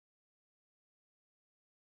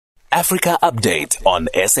Afrika Update on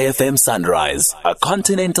SAFM Sunrise, a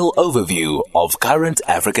continental overview of current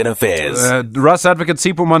African affairs. Russ Advocate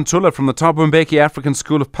Sipho Mantula from the Thabo Mbeki African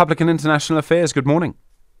School of Public and International Affairs. Good morning.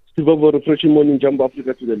 Refreshing morning, Jumbo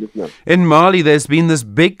Africa to the listener. In Mali, there's been this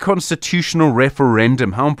big constitutional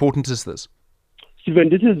referendum. How important is this? Stephen,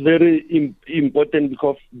 this is very important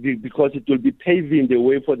because it will be paving the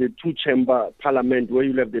way for the two-chamber parliament where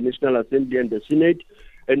you have the National Assembly and the Senate.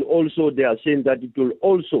 And also they are saying that it will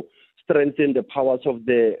also strengthen the powers of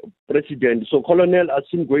the president. So Colonel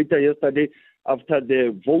Assimi Goita yesterday, after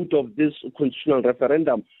the vote of this constitutional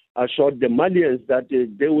referendum, assured the Malians that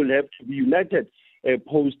they will have to be united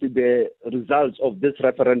post the results of this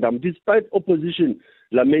referendum, despite opposition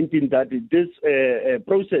lamenting that this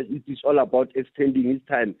process it is all about extending his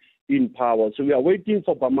time in power. So we are waiting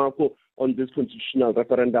for Bamako on this constitutional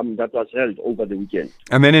referendum that was held over the weekend.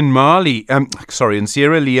 And then in in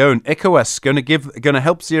Sierra Leone, ECOWAS going to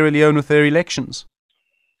help Sierra Leone with their elections.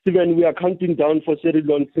 Stephen, we are counting down for Sierra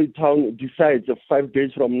Leone Freetown decides 5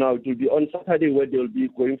 days from now. It will be on Saturday where they will be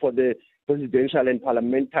going for the presidential and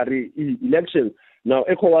parliamentary elections. Now,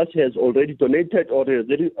 ECOWAS has already donated or has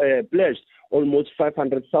already pledged almost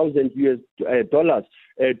 $500,000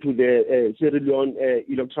 to the Sierra Leone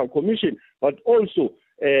Electoral Commission, but also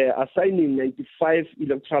assigning 95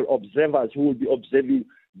 electoral observers who will be observing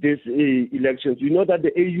these elections. We know that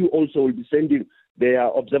the AU also will be sending their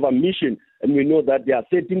observer mission, and we know that there are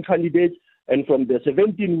 13 candidates, and from the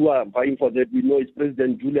 17 who are vying for that, we know it's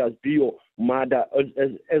President Julius Bio Mada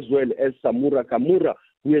as well as Samura Kamura,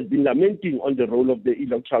 who has been lamenting on the role of the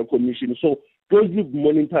Electoral Commission. So closely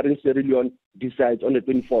monitoring Sierra Leone decides on the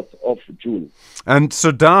 24th of June. And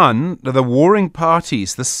Sudan, the warring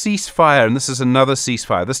parties, the ceasefire, and this is another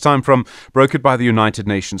ceasefire, this time brokered by the United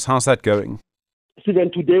Nations. How's that going?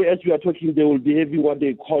 Stephen, today as we are talking, they will be having what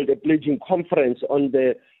they call a pledging conference on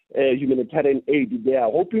the humanitarian aid. They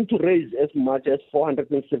are hoping to raise as much as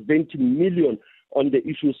 470 million on the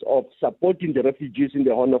issues of supporting the refugees in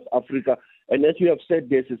the Horn of Africa. And as we have said,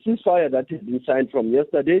 there's a ceasefire that has been signed from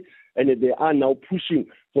yesterday, and they are now pushing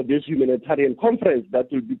for this humanitarian conference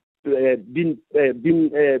that will be being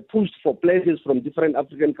pushed for pledges from different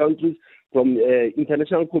African countries, from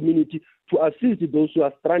international community, to assist those who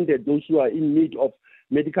are stranded, those who are in need of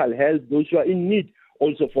medical health, those who are in need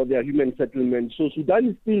also for their human settlement. So Sudan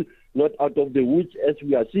is still not out of the woods, as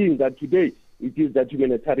we are seeing that today it is that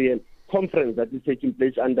humanitarian conference that is taking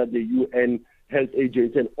place under the UN Health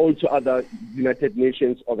Agency and also other United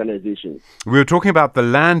Nations organizations. We were talking about the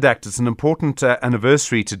Land Act. It's an important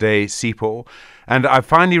anniversary today, Sipho. And I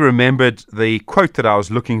finally remembered the quote that I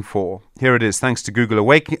was looking for. Here it is, thanks to Google.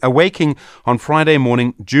 Awaking on Friday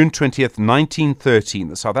morning, June 20th, 1913,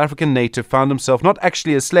 the South African native found himself not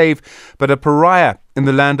actually a slave, but a pariah in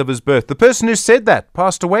the land of his birth. The person who said that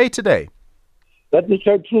passed away today. That is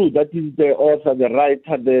so true. That is the author, the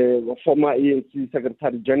writer, the former ANC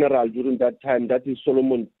Secretary General during that time. That is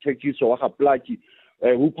Tshekiso Plaatjie,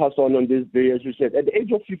 who passed on this day, as you said, at the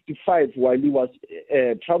age of 55 while he was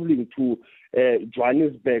traveling to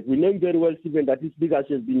Johannesburg. We know very well, Stephen, that his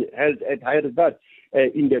legacy has been held at high regard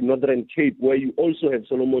in the Northern Cape, where you also have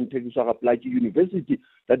Tshekiso Plaatjie University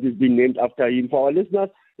that is being named after him. For our listeners,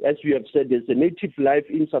 as we have said, there's a Native Life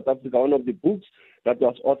in South Africa, one of the books that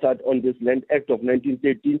was authored on this Land Act of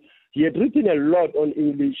 1913. He had written a lot on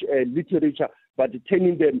English literature, but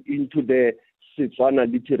turning them into the Setswana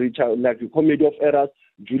literature, like the Comedy of Errors,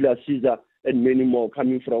 Julius Caesar, and many more,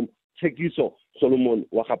 coming from Tshekiso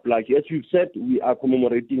Plaatjie. As we've said, we are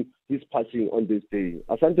commemorating his passing on this day.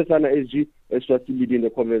 Asante Sana SG, as was leading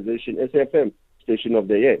the conversation, SAFM. Station of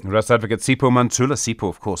the year. Russ Advocate Sipho Mantula. Sipho,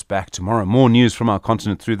 of course, back tomorrow. More news from our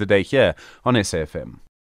continent through the day here on SAFM.